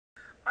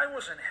I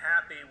wasn't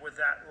happy with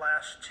that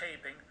last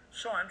taping,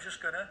 so I'm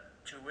just going to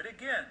do it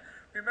again.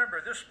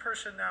 Remember, this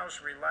person now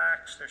is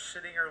relaxed. They're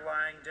sitting or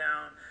lying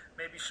down.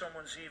 Maybe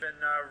someone's even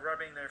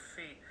rubbing their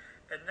feet.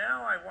 And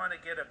now I want to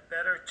get a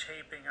better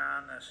taping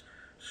on this.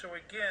 So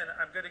again,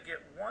 I'm going to get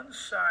one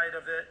side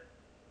of it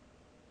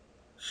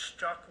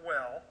stuck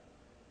well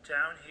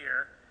down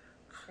here,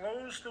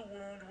 close the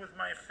wound with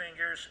my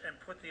fingers, and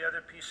put the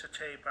other piece of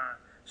tape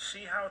on.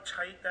 See how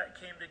tight that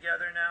came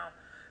together now?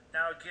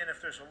 Now again, if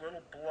there's a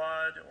little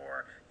blood,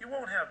 or you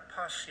won't have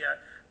pus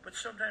yet, but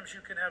sometimes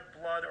you can have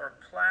blood or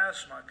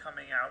plasma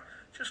coming out,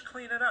 just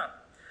clean it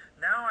up.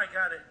 Now I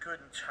got it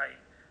good and tight.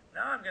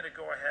 Now I'm going to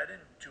go ahead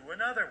and do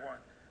another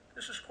one.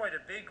 This is quite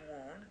a big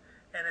wound,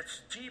 and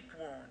it's deep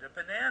wound. A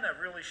banana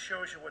really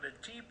shows you what a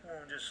deep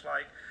wound is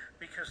like,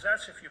 because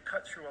that's if you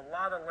cut through a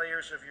lot of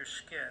layers of your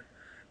skin.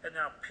 And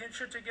now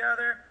pinch it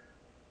together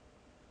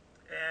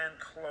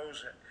and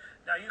close it.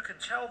 Now you can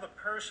tell the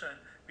person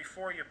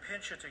before you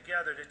pinch it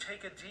together to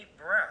take a deep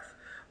breath,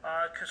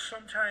 because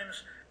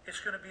sometimes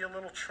it's going to be a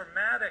little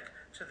traumatic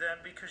to them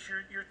because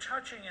you're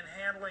touching and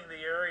handling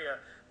the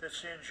area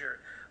that's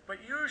injured.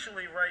 But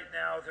usually right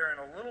now they're in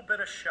a little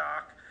bit of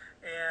shock,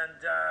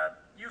 and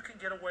you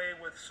can get away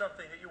with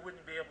something that you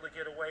wouldn't be able to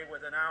get away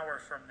with an hour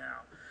from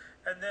now.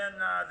 And then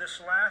this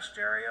last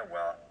area,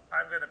 well,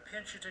 I'm going to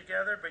pinch it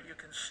together, but you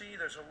can see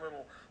there's a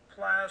little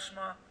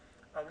plasma,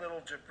 a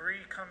little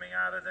debris coming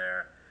out of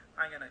there.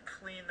 I'm going to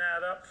clean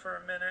that up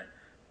for a minute,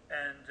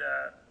 and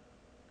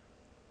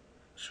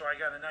so I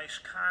got a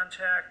nice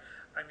contact.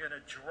 I'm going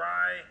to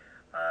dry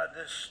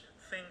this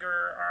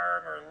finger,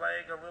 arm, or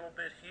leg a little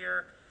bit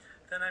here.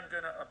 Then I'm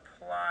going to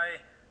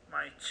apply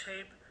my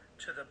tape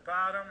to the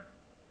bottom,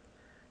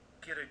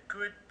 get a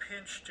good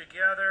pinch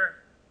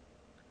together,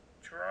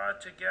 draw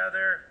it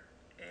together,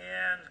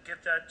 and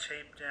get that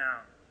tape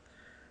down.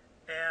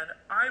 And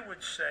I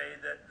would say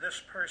that this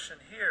person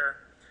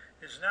here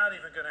is not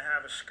even going to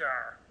have a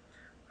scar.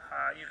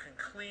 You can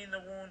clean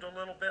the wound a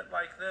little bit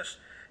like this.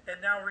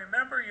 And now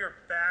remember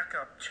your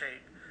backup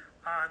tape.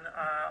 On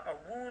a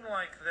wound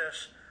like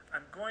this,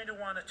 I'm going to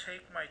want to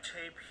take my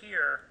tape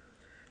here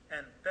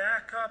and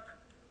back up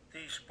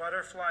these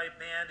butterfly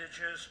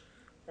bandages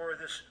or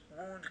this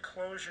wound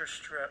closure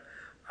strip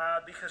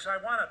because I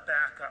want to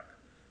back up.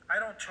 I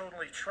don't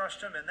totally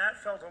trust him, and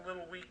that felt a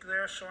little weak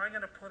there, so I'm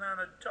going to put on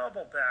a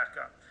double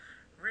backup.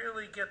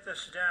 Really get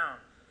this down.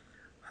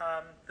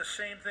 The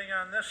same thing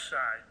on this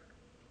side.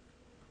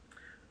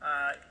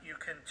 You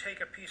can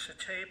take a piece of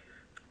tape,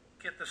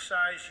 get the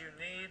size you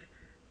need,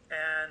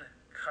 and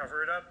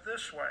cover it up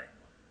this way,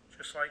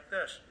 just like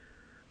this.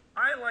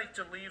 I like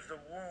to leave the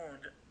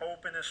wound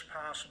open as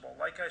possible,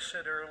 like I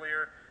said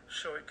earlier,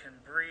 so it can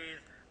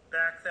breathe.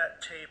 Back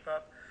that tape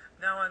up.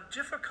 Now on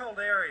difficult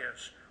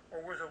areas,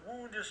 or where the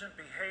wound isn't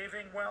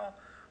behaving well,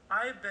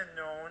 I've been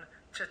known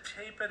to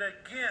tape it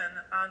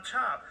again on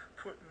top,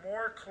 put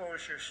more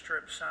closure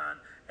strips on,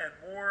 and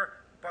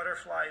more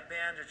butterfly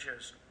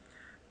bandages.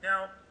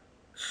 Now,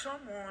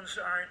 some wounds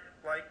aren't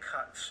like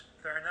cuts.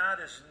 They're not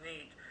as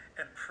neat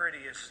and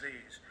pretty as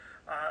these.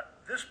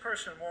 This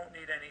person won't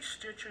need any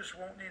stitches,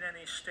 won't need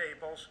any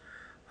staples,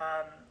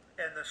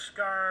 and the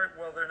scar,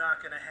 well, they're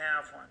not going to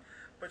have one.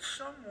 But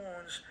some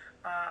wounds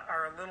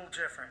are a little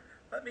different.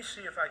 Let me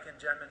see if I can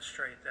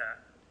demonstrate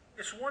that.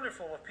 It's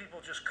wonderful if people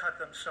just cut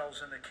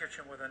themselves in the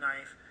kitchen with a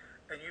knife,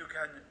 and you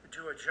can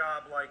do a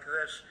job like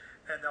this,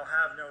 and they'll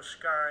have no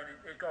scar, and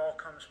it all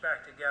comes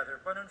back together.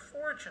 But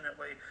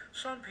unfortunately,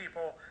 some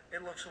people,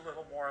 it looks a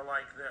little more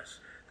like this.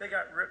 They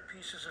got ripped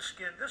pieces of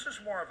skin. This is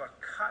more of a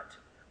cut,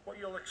 what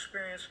you'll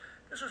experience.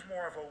 This is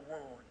more of a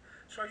wound.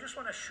 So I just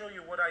want to show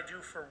you what I do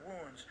for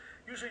wounds,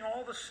 using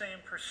all the same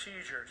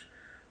procedures.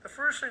 The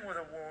first thing with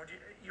a wound,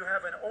 you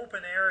have an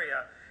open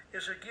area,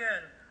 is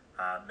again,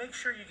 make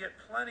sure you get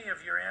plenty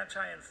of your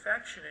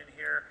anti-infection in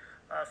here,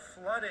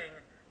 flooding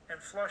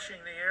and flushing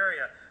the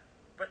area.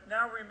 But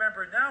now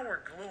remember, now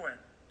we're gluing.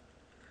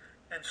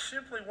 And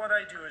simply what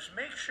I do is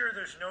make sure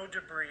there's no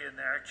debris in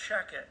there,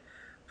 check it,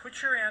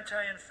 put your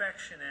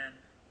anti-infection in,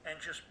 and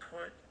just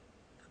put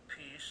the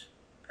piece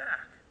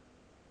back.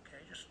 Okay,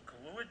 just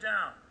glue it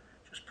down.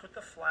 Just put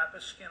the flap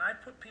of skin. I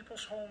put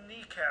people's whole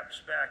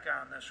kneecaps back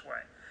on this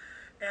way.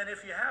 And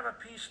if you have a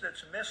piece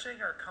that's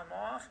missing or come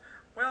off,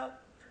 well,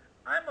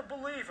 I'm a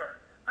believer.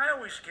 I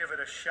always give it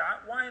a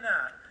shot. Why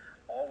not?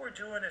 All we're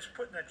doing is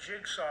putting a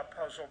jigsaw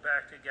puzzle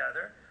back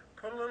together.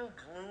 Put a little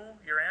glue,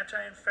 your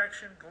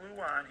anti-infection glue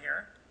on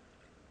here,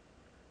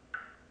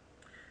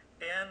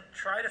 and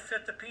try to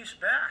fit the piece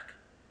back.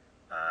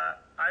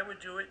 I would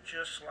do it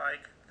just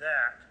like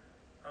that.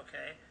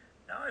 Okay?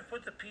 Now I've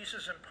put the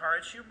pieces and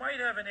parts. You might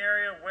have an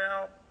area,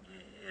 well,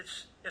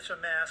 it's a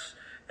mess,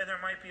 and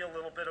there might be a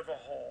little bit of a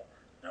hole.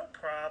 No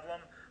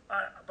problem.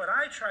 But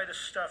I try to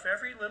stuff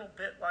every little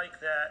bit like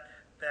that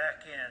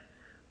back in.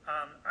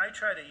 I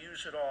try to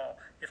use it all.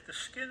 If the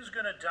skin's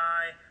going to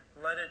die,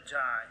 let it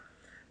die.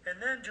 And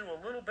then do a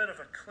little bit of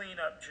a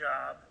cleanup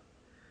job.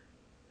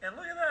 And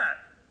look at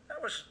that.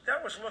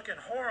 That was looking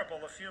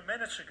horrible a few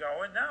minutes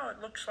ago, and now it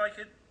looks like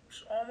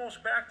it's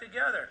almost back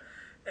together.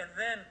 And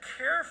then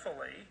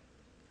carefully,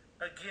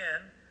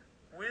 again,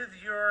 with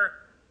your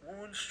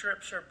wound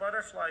strips or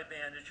butterfly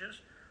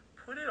bandages,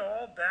 put it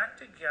all back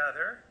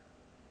together.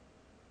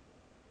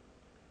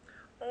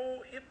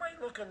 Oh, it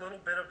might look a little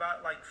bit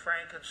about like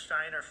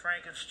Frankenstein or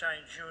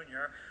Frankenstein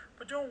Jr.,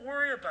 but don't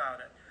worry about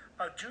it.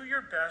 Do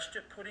your best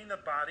at putting the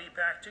body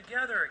back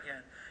together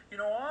again. You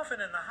know,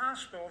 often in the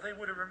hospital, they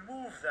would have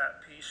removed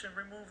that piece and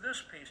removed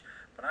this piece,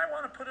 but I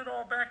want to put it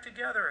all back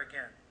together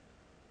again.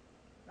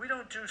 We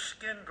don't do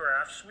skin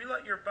grafts. We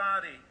let your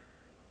body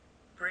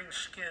bring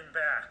skin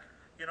back.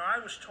 You know,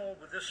 I was told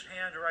with this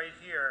hand right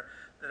here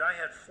that I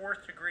had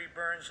 4th degree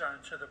burns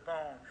onto the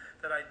bone,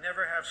 that I'd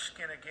never have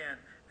skin again.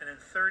 And in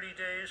 30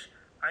 days,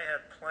 I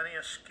had plenty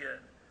of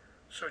skin.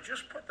 So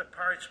just put the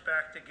parts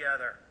back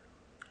together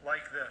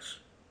like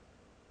this.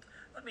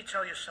 Let me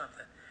tell you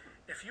something.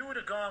 If you would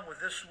have gone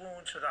with this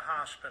wound to the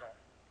hospital,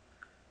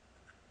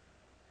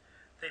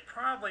 they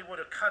probably would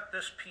have cut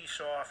this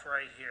piece off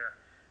right here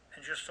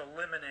and just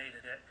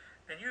eliminated it.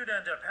 And you'd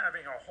end up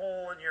having a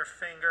hole in your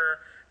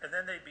finger, and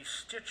then they'd be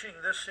stitching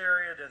this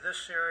area to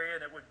this area,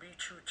 and it would be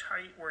too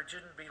tight where it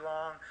didn't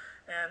belong.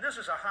 And this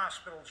is a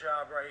hospital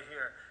job right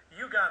here.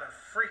 You got a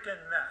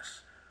freaking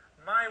mess.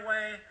 My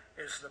way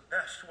is the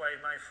best way,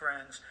 my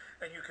friends,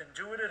 and you can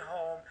do it at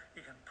home.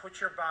 You can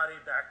put your body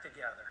back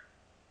together.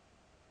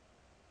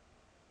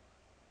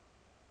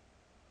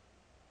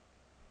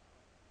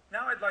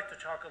 Now I'd like to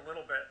talk a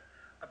little bit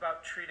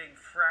about treating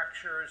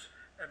fractures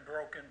and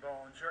broken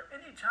bones, or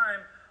any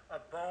time a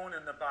bone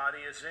in the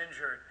body is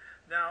injured.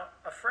 Now,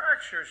 a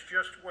fracture is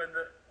just when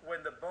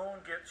the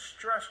bone gets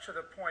stressed to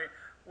the point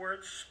where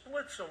it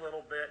splits a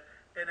little bit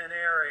in an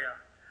area.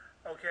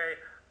 Okay,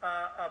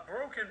 a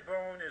broken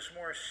bone is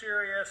more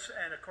serious,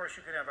 and of course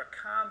you can have a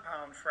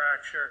compound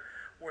fracture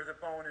where the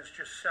bone is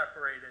just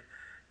separated.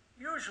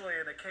 Usually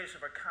in the case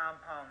of a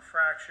compound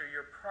fracture,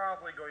 you're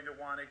probably going to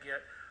want to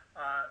get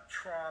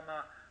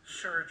trauma,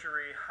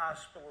 surgery,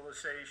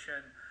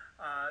 hospitalization,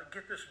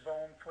 get this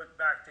bone put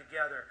back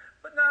together,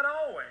 but not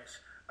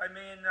always. I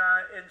mean,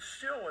 and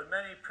still in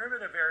many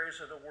primitive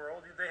areas of the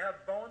world, they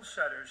have bone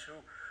setters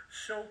who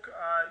soak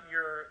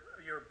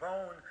your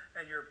bone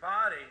and your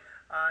body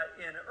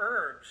in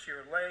herbs,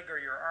 your leg or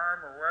your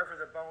arm or wherever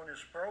the bone is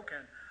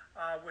broken,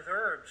 with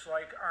herbs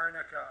like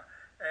arnica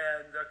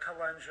and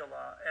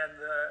calendula and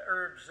the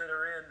herbs that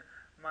are in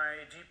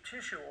my deep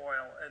tissue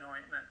oil and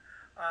ointment.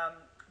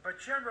 But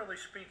generally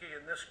speaking,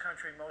 in this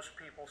country, most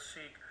people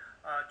seek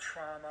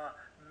trauma,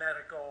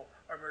 medical,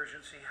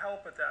 emergency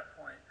help at that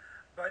point.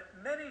 But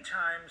many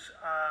times,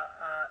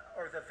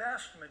 or the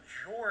vast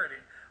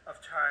majority of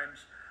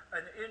times,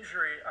 an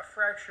injury, a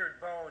fractured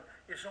bone,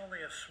 is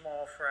only a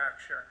small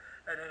fracture,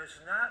 and it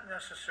is not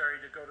necessary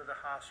to go to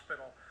the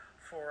hospital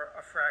for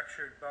a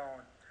fractured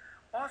bone.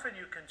 Often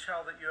you can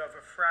tell that you have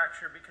a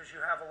fracture because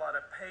you have a lot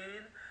of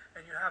pain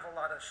and you have a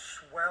lot of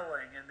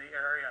swelling in the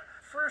area.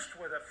 First,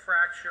 with a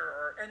fracture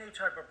or any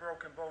type of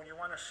broken bone, you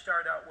want to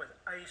start out with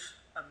ice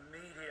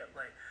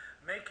immediately.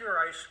 Make your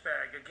ice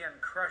bag. Again,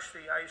 crush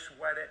the ice,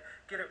 wet it,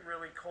 get it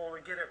really cold,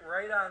 and get it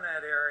right on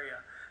that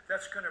area.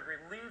 That's going to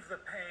relieve the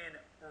pain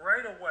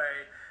right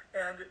away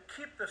and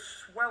keep the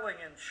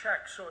swelling in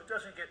check so it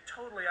doesn't get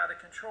totally out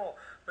of control.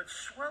 But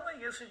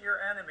swelling isn't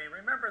your enemy.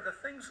 Remember, the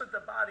things that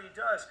the body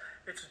does,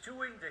 it's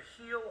doing to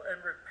heal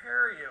and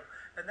repair you.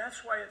 And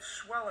that's why it's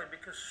swelling,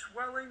 because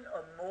swelling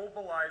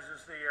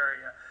immobilizes the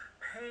area.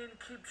 Pain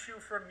keeps you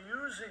from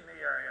using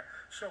the area.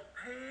 So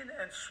pain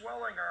and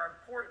swelling are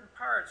important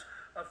parts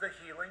of the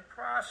healing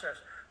process.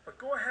 But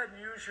go ahead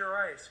and use your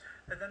ice.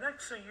 And the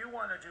next thing you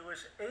want to do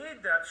is aid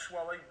that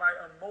swelling by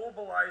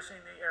immobilizing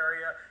the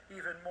area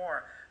even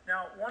more.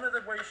 Now, one of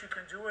the ways you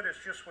can do it is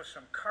just with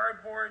some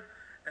cardboard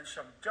and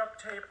some duct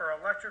tape or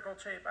electrical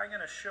tape. I'm going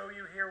to show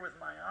you here with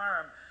my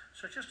arm.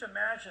 So just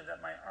imagine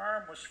that my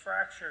arm was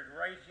fractured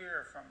right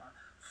here from a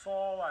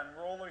fall on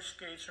roller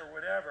skates or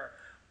whatever.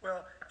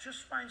 Well,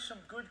 just find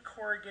some good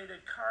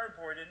corrugated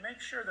cardboard and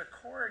make sure the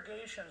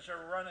corrugations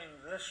are running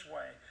this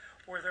way,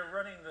 or they're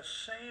running the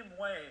same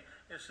way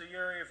as the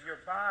area of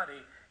your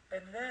body,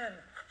 and then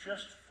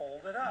just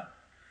fold it up,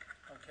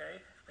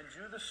 okay? And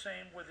do the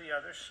same with the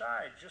other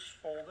side. Just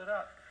fold it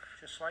up,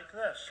 just like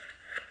this,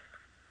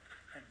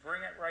 and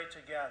bring it right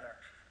together,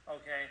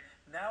 okay?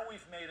 Now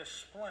we've made a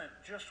splint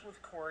just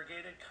with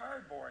corrugated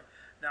cardboard.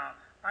 Now,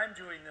 I'm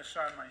doing this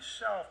on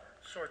myself,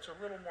 so it's a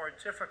little more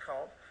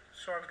difficult.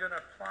 So I'm going to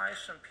apply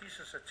some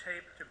pieces of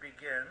tape to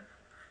begin,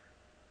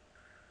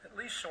 at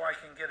least so I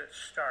can get it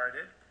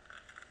started.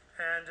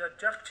 And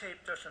duct tape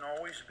doesn't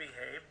always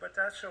behave, but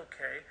that's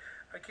okay.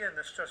 Again,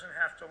 this doesn't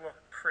have to look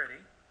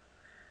pretty.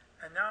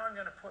 And now I'm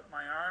going to put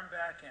my arm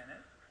back in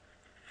it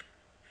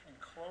and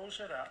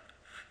close it up.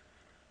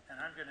 And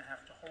I'm going to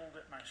have to hold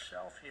it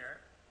myself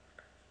here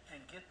and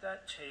get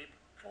that tape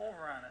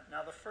over on it.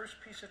 Now the first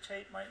piece of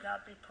tape might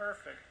not be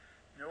perfect.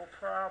 No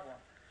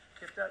problem.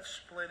 Get that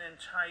splint in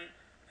tight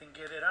and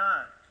get it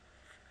on.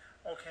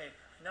 Okay,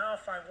 now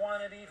if I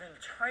want it even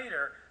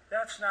tighter,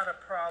 that's not a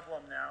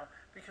problem now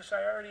because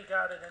I already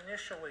got it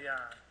initially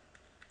on.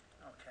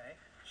 Okay,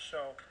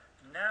 so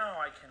Now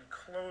I can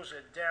close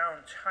it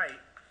down tight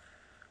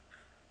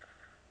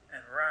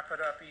and wrap it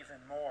up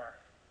even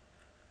more.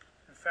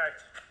 In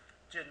fact,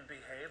 didn't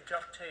behave.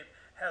 Duct tape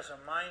has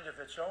a mind of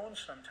its own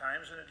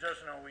sometimes, and it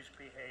doesn't always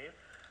behave.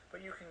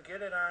 But you can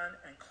get it on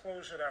and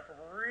close it up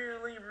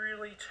really,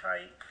 really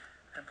tight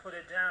and put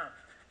it down.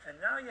 And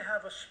now you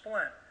have a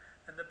splint.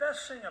 And the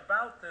best thing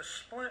about this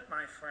splint,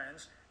 my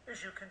friends,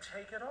 is you can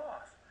take it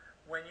off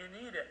when you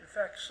need it. In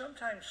fact,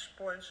 sometimes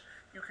splints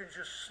you can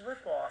just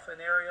slip off an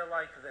area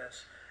like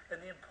this. And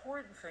the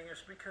important thing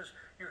is because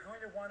you're going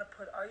to want to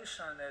put ice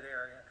on that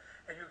area,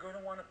 and you're going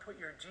to want to put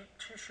your deep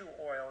tissue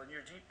oil and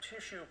your deep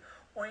tissue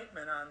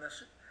ointment on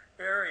this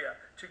area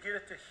to get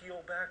it to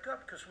heal back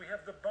up, because we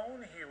have the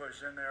bone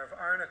healers in there of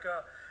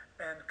arnica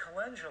and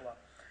calendula.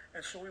 And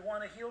so we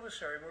want to heal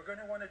this area. We're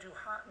going to want to do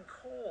hot and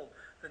cold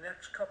the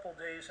next couple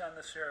days on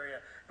this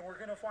area. And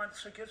we're going to want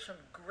to get some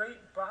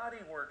great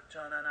body work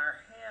done on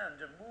our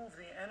hand to move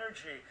the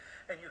energy.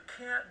 And you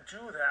can't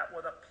do that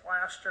with a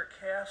plaster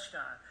cast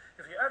on.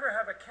 If you ever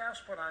have a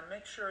cast put on,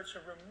 make sure it's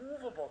a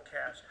removable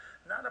cast,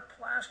 not a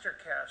plaster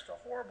cast. A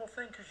horrible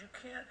thing, because you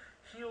can't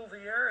heal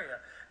the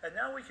area. And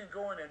now we can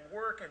go in and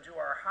work and do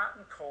our hot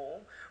and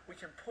cold. We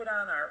can put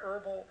on our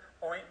herbal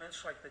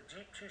ointments like the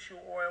deep tissue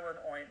oil and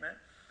ointment.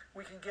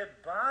 We can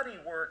get body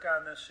work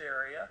on this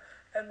area,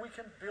 and we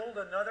can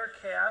build another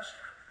cast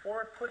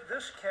or put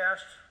this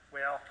cast,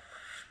 well,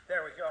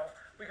 there we go.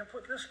 We can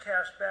put this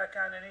cast back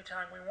on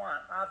anytime we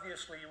want.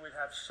 Obviously, you would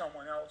have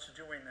someone else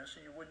doing this,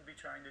 and you wouldn't be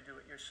trying to do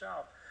it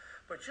yourself.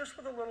 But just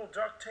with a little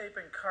duct tape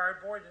and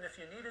cardboard, and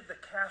if you needed the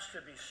cast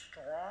to be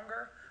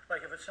stronger,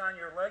 like if it's on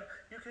your leg,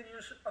 you can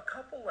use a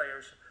couple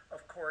layers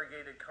of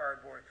corrugated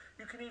cardboard.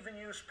 You can even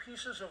use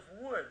pieces of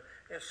wood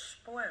as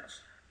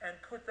splints and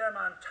put them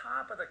on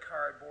top of the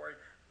cardboard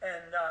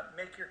and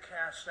make your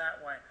cast that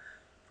way.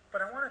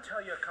 But I want to tell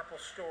you a couple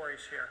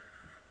stories here.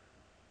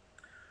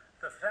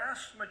 The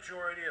vast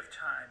majority of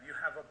time you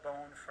have a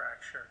bone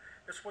fracture.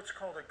 It's what's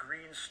called a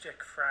green stick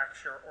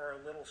fracture or a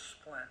little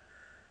splint.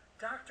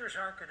 Doctors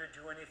aren't going to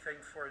do anything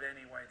for it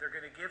anyway. They're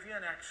going to give you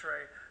an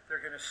x-ray.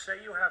 They're going to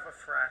say you have a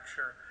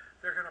fracture.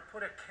 They're going to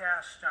put a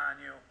cast on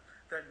you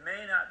that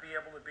may not be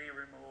able to be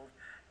removed,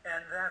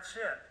 and that's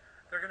it.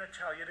 They're going to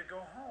tell you to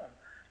go home.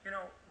 You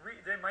know,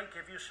 they might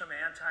give you some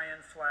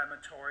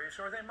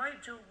anti-inflammatories, or they might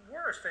do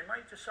worse. They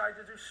might decide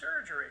to do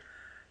surgery.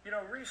 You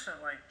know,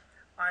 recently,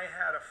 I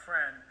had a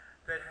friend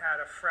that had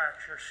a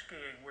fracture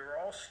skiing. We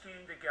were all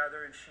skiing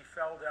together, and she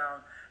fell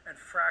down and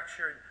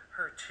fractured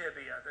her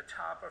tibia, the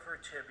top of her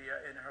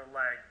tibia in her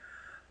leg.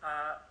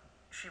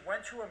 She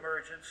went to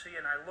emergency,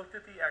 and I looked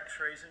at the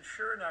x-rays, and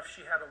sure enough,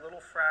 she had a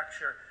little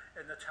fracture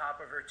in the top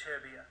of her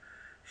tibia.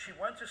 She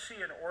went to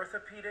see an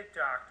orthopedic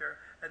doctor,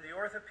 and the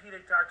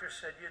orthopedic doctor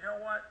said, you know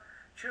what,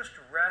 just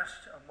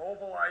rest,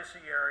 immobilize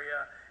the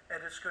area,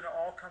 and it's going to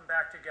all come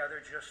back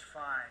together just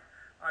fine.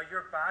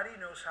 Your body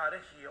knows how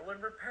to heal and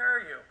repair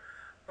you.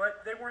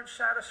 But they weren't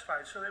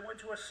satisfied, so they went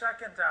to a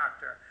second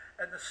doctor,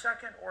 and the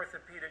second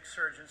orthopedic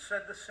surgeon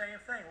said the same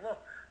thing.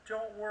 Look,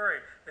 don't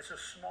worry, it's a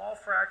small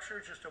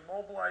fracture, just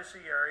immobilize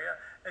the area,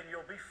 and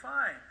you'll be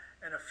fine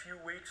in a few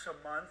weeks, a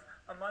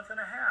month and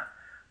a half.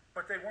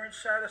 But they weren't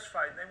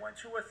satisfied. They went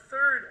to a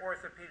third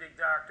orthopedic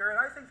doctor, and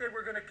I think they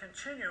were going to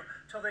continue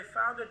till they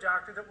found a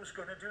doctor that was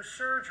going to do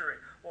surgery.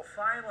 Well,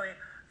 finally,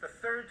 the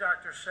third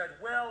doctor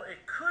said, well, it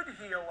could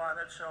heal on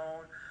its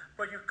own,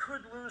 but you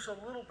could lose a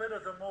little bit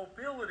of the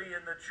mobility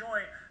in the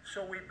joint,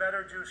 so we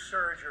better do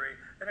surgery.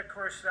 And of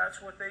course,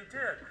 that's what they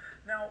did.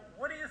 Now,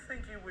 what do you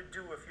think you would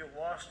do if you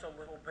lost a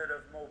little bit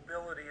of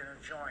mobility in a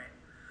joint?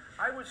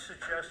 I would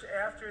suggest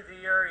after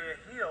the area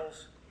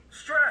heals,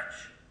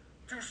 stretch,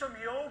 do some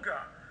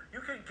yoga.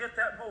 You can get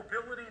that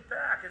mobility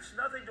back. It's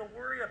nothing to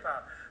worry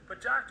about.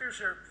 But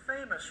doctors are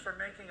famous for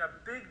making a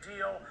big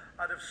deal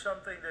out of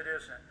something that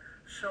isn't.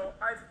 So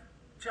I've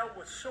dealt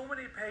with so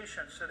many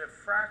patients that have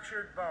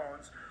fractured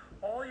bones.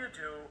 All you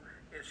do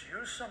is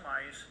use some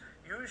ice,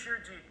 use your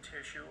deep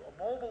tissue,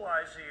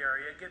 immobilize the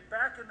area, get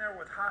back in there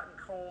with hot and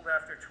cold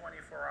after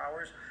 24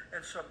 hours,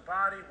 and some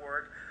body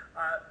work.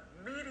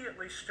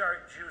 Immediately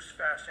start juice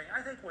fasting.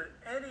 I think with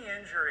any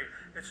injury,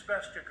 it's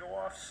best to go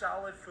off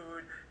solid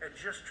food and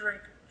just drink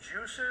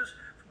juices.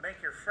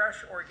 Make your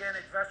fresh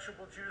organic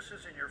vegetable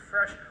juices and your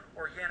fresh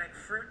organic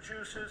fruit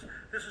juices.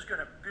 This is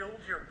going to build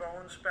your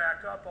bones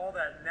back up. All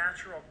that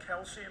natural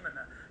calcium in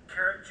the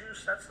carrot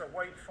juice, that's the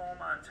white foam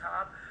on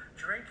top.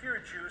 Drink your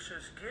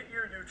juices, get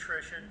your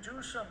nutrition,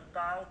 do some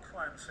bowel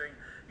cleansing.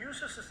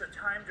 Use this as the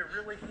time to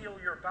really heal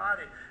your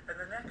body. And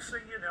the next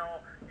thing you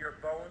know, your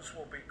bones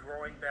will be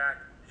growing back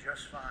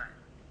just fine.